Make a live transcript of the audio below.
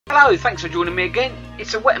Hello, thanks for joining me again.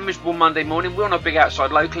 It's a wet and miserable Monday morning. We're on a big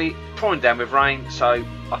outside locally, pouring down with rain, so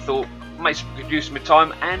I thought make some good use of my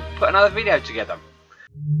time and put another video together.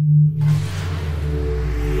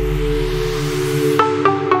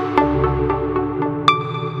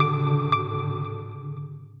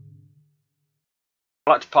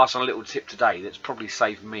 I'd like to pass on a little tip today that's probably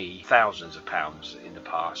saved me thousands of pounds in the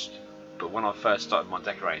past, but when I first started my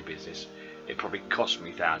decorating business it probably cost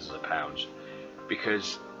me thousands of pounds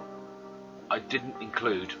because I didn't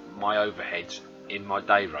include my overheads in my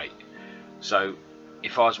day rate. So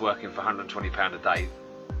if I was working for £120 a day,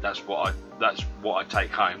 that's what I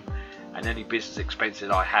take home, and any business expenses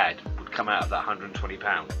I had would come out of that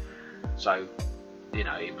 £120. So you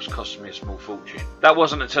know, it was costing me a small fortune. That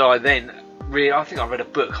wasn't until I then I think I read a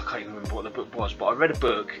book, I can't even remember what the book was, but I read a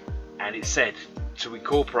book and it said to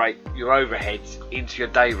incorporate your overheads into your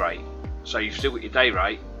day rate. So you've still got your day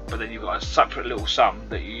rate, but then you've got a separate little sum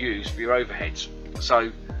that you use for your overheads.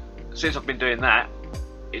 So since I've been doing that,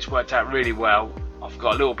 it's worked out really well. I've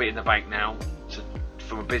got a little bit in the bank now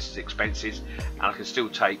for my business expenses, and I can still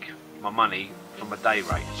take my money from my day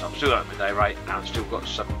rate. So I'm still at my day rate, and I've still got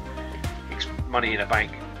some money in the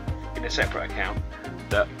bank in a separate account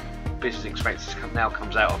that business expenses now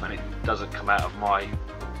comes out of, and it doesn't come out of my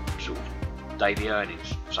sort of daily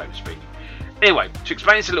earnings, so to speak. Anyway, to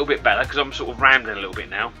explain this a little bit better, because I'm sort of rambling a little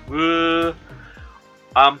bit now,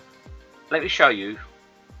 let me show you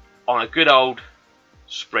on a good old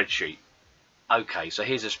spreadsheet. Okay, so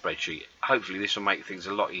here's a spreadsheet. Hopefully this will make things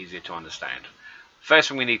a lot easier to understand. First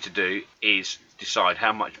thing we need to do is decide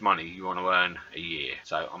how much money you want to earn a year.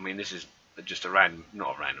 So I mean, this is just a random,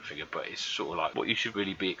 not a random figure, but it's sort of like what you should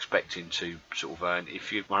really be expecting to sort of earn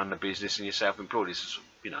if you run a business and you're self-employed. Is,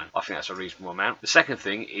 you know, I think that's a reasonable amount. The second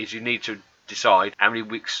thing is you need to decide how many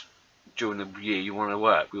weeks during the year you want to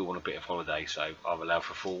work. We all want a bit of holiday, so I've allowed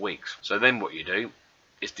for 4 weeks. So then what you do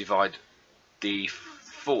is divide the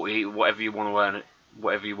 40, whatever you want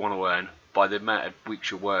to earn, by the amount of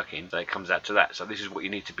weeks you're working, so it comes out to that. So this is what you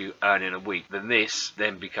need to be earning a week. Then this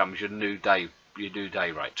then becomes your new day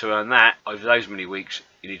rate. To earn that over those many weeks,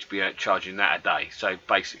 you need to be charging that a day. So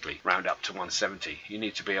basically, round up to 170. You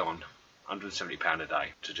need to be on £170 a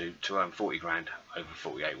day to earn 40 grand over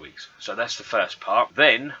 48 weeks. So that's the first part.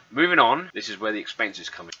 Then moving on, this is where the expenses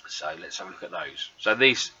come in. So let's have a look at those. So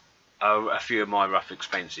these are a few of my rough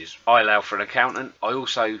expenses. I allow for an accountant. I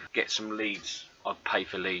also get some leads. I pay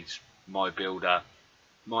for leads. My builder,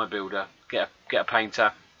 get a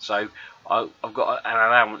painter. So I've got an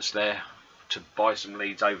allowance there to buy some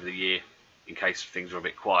leads over the year in case things are a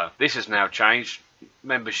bit quiet. This has now changed.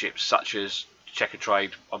 Memberships such as Checker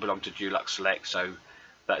Trade, I belong to Dulux Select, so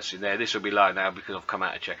that's in there. This will be low now because I've come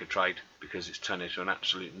out of Checker Trade because it's turned into an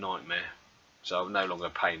absolute nightmare. So I'm no longer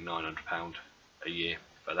paying £900 a year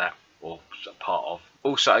for that, or part of.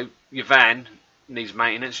 Also, your van needs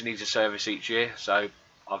maintenance, you need a service each year, so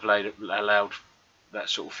I've allowed that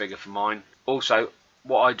sort of figure for mine. Also,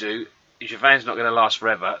 what I do is your van's not going to last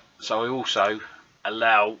forever, so I also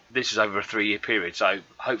allow, this is over a 3-year period, so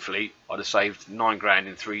hopefully I'd have saved 9 grand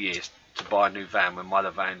in 3 years to buy a new van when my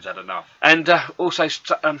other van's had enough. And also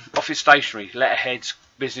office stationery, letterheads,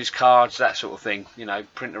 business cards, that sort of thing, you know,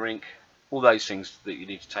 printer ink, all those things that you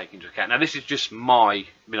need to take into account. Now this is just my, you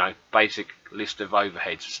know, basic list of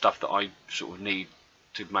overheads, stuff that I sort of need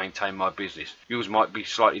to maintain my business. Yours might be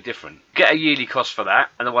slightly different. Get a yearly cost for that,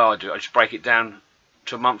 and the way I do it, I just break it down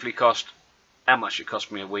to a monthly cost, how much it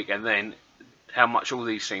costs me a week, and then how much all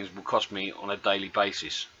these things will cost me on a daily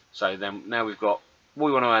basis. So then now we've got what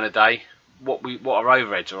we want to earn a day, what our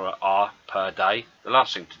overheads are per day. The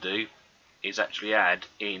last thing to do is actually add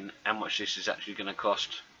in how much this is actually going to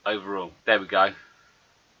cost overall. There we go.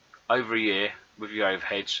 Over a year with your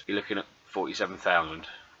overheads, you're looking at 47,000.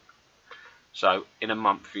 So in a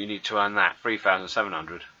month you need to earn that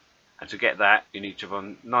 3,700, and to get that you need to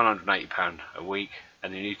earn £980 a week.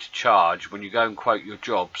 And you need to charge, when you go and quote your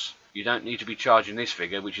jobs, you don't need to be charging this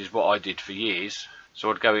figure, which is what I did for years. So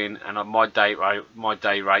I'd go in and my day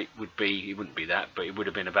rate would be, it wouldn't be that, but it would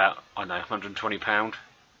have been about, I don't know, £120.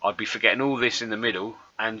 I'd be forgetting all this in the middle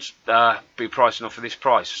and be pricing off for this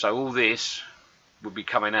price. So all this would be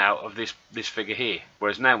coming out of this figure here.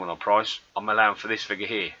 Whereas now when I price, I'm allowing for this figure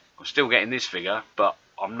here. I'm still getting this figure, but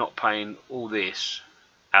I'm not paying all this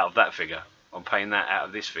out of that figure. I'm paying that out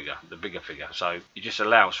of this figure, the bigger figure. So it just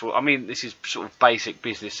allows for, I mean, this is sort of basic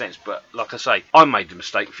business sense, but like I say, I made the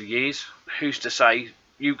mistake for years. Who's to say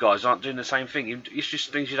you guys aren't doing the same thing? It's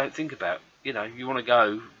just things you don't think about. You know, you want to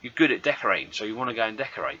go, you're good at decorating, so you want to go and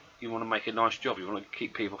decorate. You want to make a nice job, you want to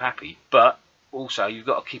keep people happy, but also you've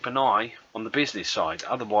got to keep an eye on the business side,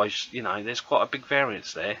 otherwise, you know, there's quite a big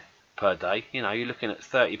variance there per day. You know, you're looking at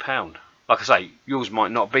 £30. Like I say, yours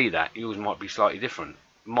might not be that, yours might be slightly different.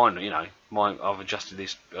 Mine, you know, I've adjusted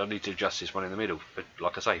this. I need to adjust this one in the middle, for,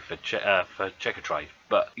 like I say, for checker trade.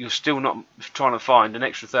 But you're still not trying to find an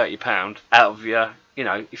extra £30 out of your. You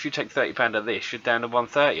know, if you take £30 of this, you're down to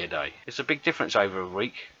 130 a day. It's a big difference over a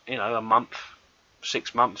week. You know, a month,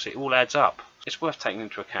 6 months, it all adds up. It's worth taking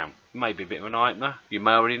into account. It may be a bit of an eye-opener. You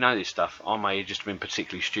may already know this stuff. I may have just been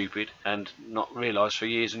particularly stupid and not realised for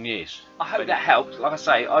years and years. I hope that helped. Like I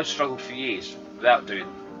say, I struggled for years without doing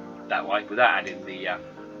that way, without adding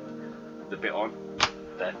the bit on,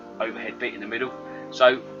 the overhead bit in the middle.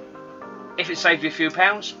 So if it saved you a few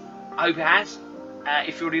pounds, I hope it has.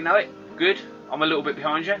 If you already know it, good. I'm a little bit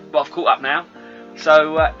behind you, but I've caught up now.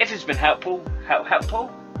 So if it's been helpful,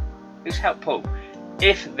 Who's helpful?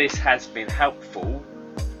 If this has been helpful,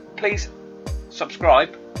 please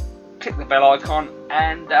subscribe, click the bell icon,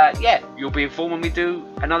 and yeah, you'll be informed when we do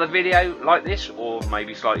another video like this, or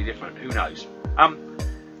maybe slightly different, who knows.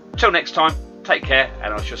 Till next time, take care,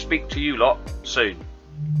 and I shall speak to you lot soon.